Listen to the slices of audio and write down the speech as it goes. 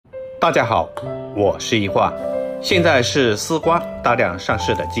大家好，我是一画。现在是丝瓜大量上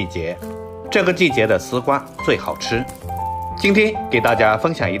市的季节，这个季节的丝瓜最好吃。今天给大家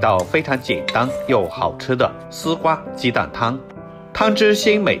分享一道非常简单又好吃的丝瓜鸡蛋汤，汤汁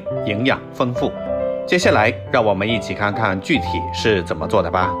鲜美，营养丰富。接下来让我们一起看看具体是怎么做的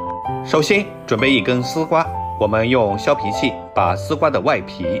吧。首先准备一根丝瓜，我们用削皮器把丝瓜的外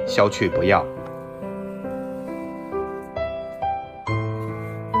皮削去不要。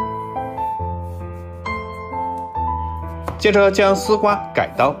接着将丝瓜改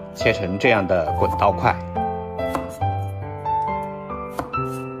刀切成这样的滚刀块，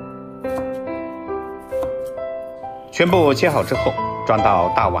全部切好之后装到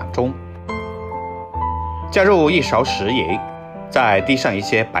大碗中，加入1勺食盐，再滴上一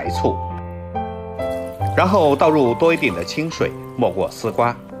些白醋，然后倒入多一点的清水没过丝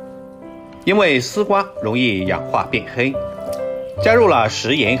瓜，因为丝瓜容易氧化变黑，加入了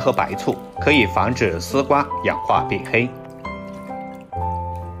食盐和白醋可以防止丝瓜氧化变黑。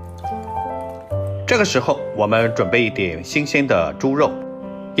这个时候我们准备一点新鲜的猪肉，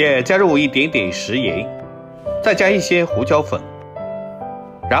也加入一点点食盐，再加一些胡椒粉，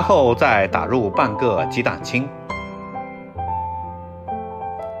然后再打入半个鸡蛋清，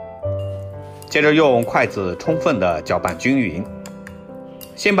接着用筷子充分的搅拌均匀。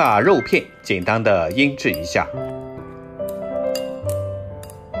先把肉片简单的腌制一下，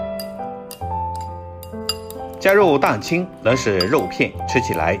加入蛋清能使肉片吃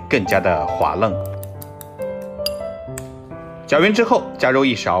起来更加的滑嫩。搅匀之后，加入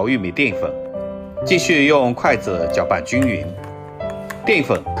1勺玉米淀粉，继续用筷子搅拌均匀。淀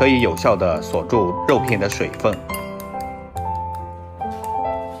粉可以有效地锁住肉片的水分。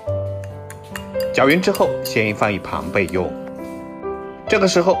搅匀之后，先放一旁备用。这个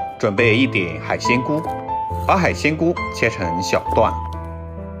时候准备一点海鲜菇，把海鲜菇切成小段，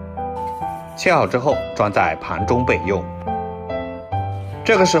切好之后装在盘中备用。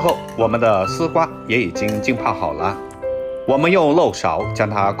这个时候我们的丝瓜也已经浸泡好了，我们用漏勺将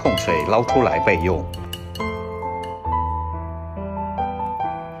它控水捞出来备用。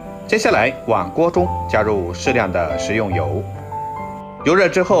接下来往锅中加入适量的食用油，油热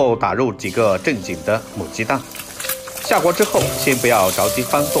之后打入几个正经的母鸡蛋，下锅之后先不要着急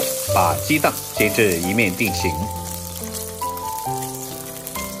翻动，把鸡蛋煎至一面定型。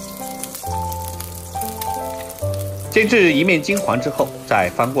煎至一面金黄之后，再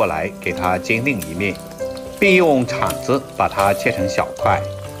翻过来给它煎另一面，并用铲子把它切成小块。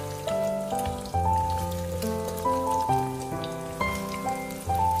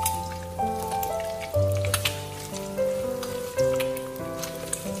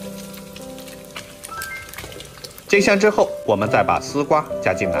煎香之后，我们再把丝瓜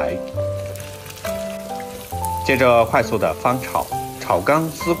加进来，接着快速的翻炒，炒干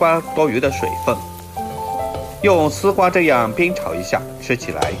丝瓜多余的水分。用丝瓜这样煸炒一下，吃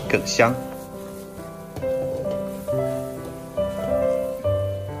起来更香。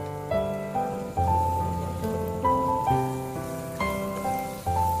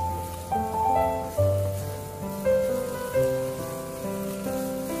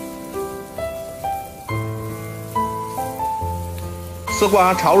丝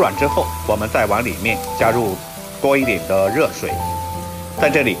瓜炒软之后，我们再往里面加入多一点的热水，在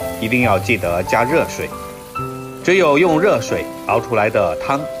这里一定要记得加热水，只有用热水熬出来的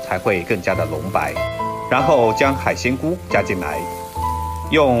汤才会更加的浓白。然后将海鲜菇加进来，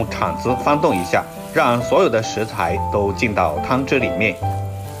用铲子翻动一下，让所有的食材都进到汤汁里面，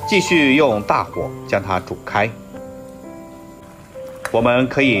继续用大火将它煮开。我们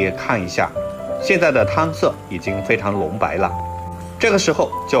可以看一下，现在的汤色已经非常浓白了。这个时候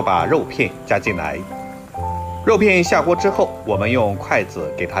就把肉片加进来，肉片下锅之后，我们用筷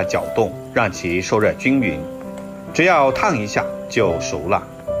子给它搅动，让其受热均匀，只要烫一下就熟了。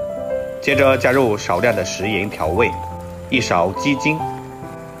接着加入少量的食盐调味，1勺鸡精，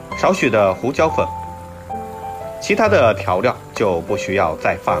少许的胡椒粉，其他的调料就不需要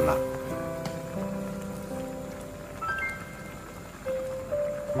再放了。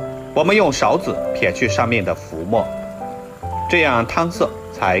我们用勺子撇去上面的浮沫，这样汤色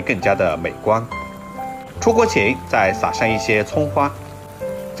才更加的美观。出锅前再撒上一些葱花，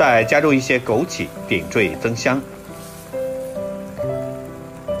再加入一些枸杞点缀增香。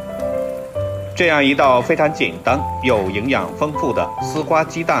这样一道非常简单又营养丰富的丝瓜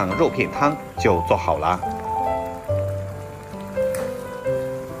鸡蛋肉片汤就做好了。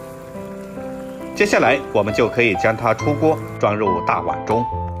接下来我们就可以将它出锅装入大碗中。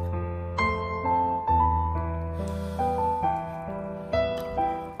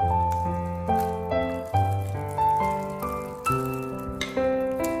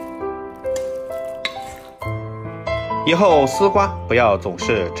以后丝瓜不要总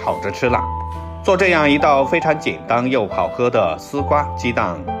是炒着吃了，做这样一道非常简单又好喝的丝瓜鸡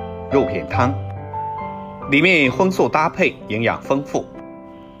蛋肉片汤，里面荤素搭配，营养丰富，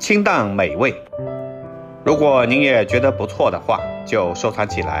清淡美味。如果您也觉得不错的话，就收藏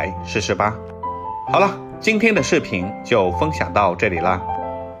起来试试吧。好了，今天的视频就分享到这里啦。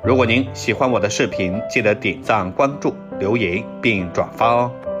如果您喜欢我的视频，记得点赞、关注、留言并转发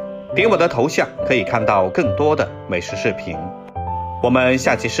哦。点我的头像可以看到更多的美食视频。我们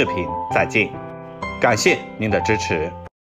下期视频再见，感谢您的支持。